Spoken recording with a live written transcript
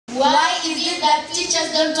Why is it that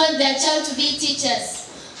teachers don't want their child to be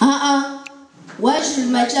teachers? Why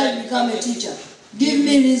should my child become a teacher? Give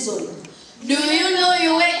me reason. Do you know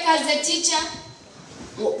you work as a teacher?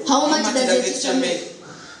 How much does a teacher make?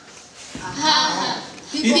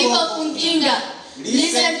 People from Nkinga,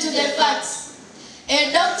 listen to the facts.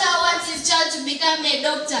 A doctor wants his child to become a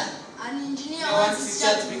doctor. An engineer wants his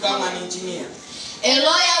child to become an engineer. A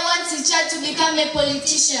lawyer wants his child to become a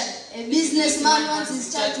politician. A businessman wants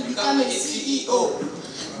his child to become a CEO.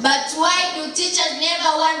 But why do teachers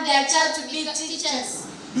never want their child to be teachers?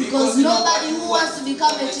 Because nobody who wants to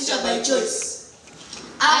become a teacher by choice.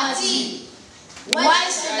 Auntie, why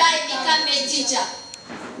should I become a teacher?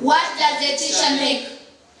 What does a teacher make?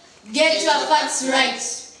 Get your facts right.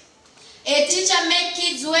 A teacher makes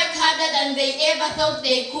kids work harder than they ever thought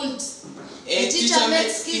they could. A teacher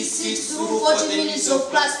makes kids sit through 40 minutes of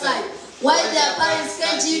class time, while their parents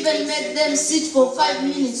can't even make them sit for 5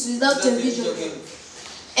 minutes without a video game.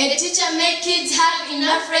 A teacher makes kids have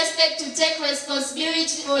enough respect to take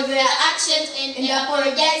responsibility for their actions and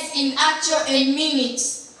apologize in actual and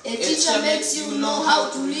minutes. A teacher makes you know how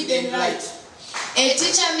to read and write. A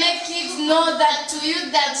teacher makes kids know that to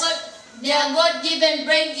use their God-given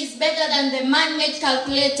brain is better than the man-made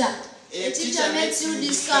calculator. A teacher makes you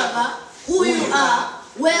discover who you are,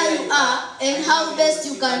 where you are, and how best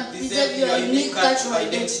you can preserve your unique cultural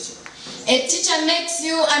identity. A teacher makes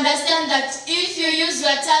you understand that if you use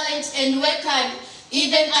your talent and work hard,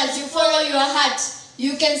 even as you follow your heart,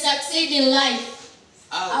 you can succeed in life.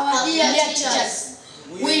 Our dear teachers,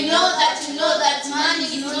 we know that you know that money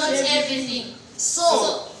is not everything.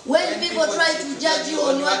 So, when people try to judge you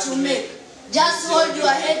on what you make, just hold your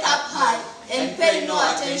head up high and pay no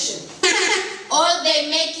attention. All they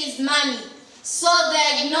make is money, so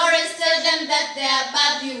their ignorance tells them that they are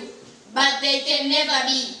above you, but they can never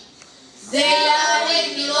be. They are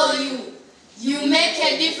way below you. You make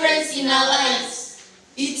a difference in our lives.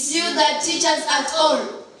 It's you that teach us at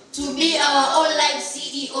all to be our own life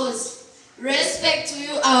CEOs. Respect to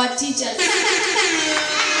you, our teachers.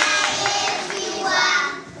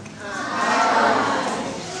 Everyone,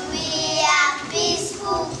 we are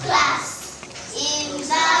peaceful class.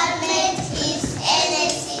 Environment is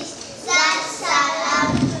energy that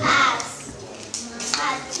surrounds us.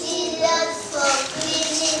 Materials for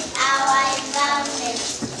cleaning our environment.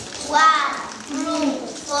 1. Broom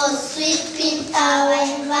for sweeping our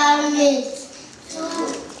environment. 2.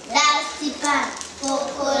 Dusty pan for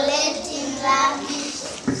collecting rubbish.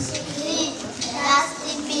 3.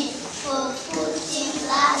 Dusty bin for putting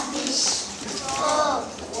rubbish. 4.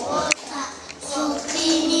 Water for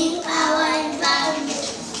cleaning our environment.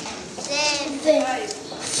 7.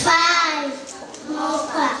 5.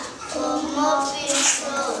 Mopper for mopping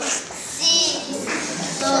floors. 6.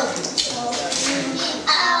 Soap for cleaning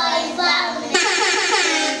our environment.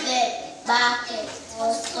 7. Bucket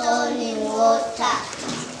for storing water.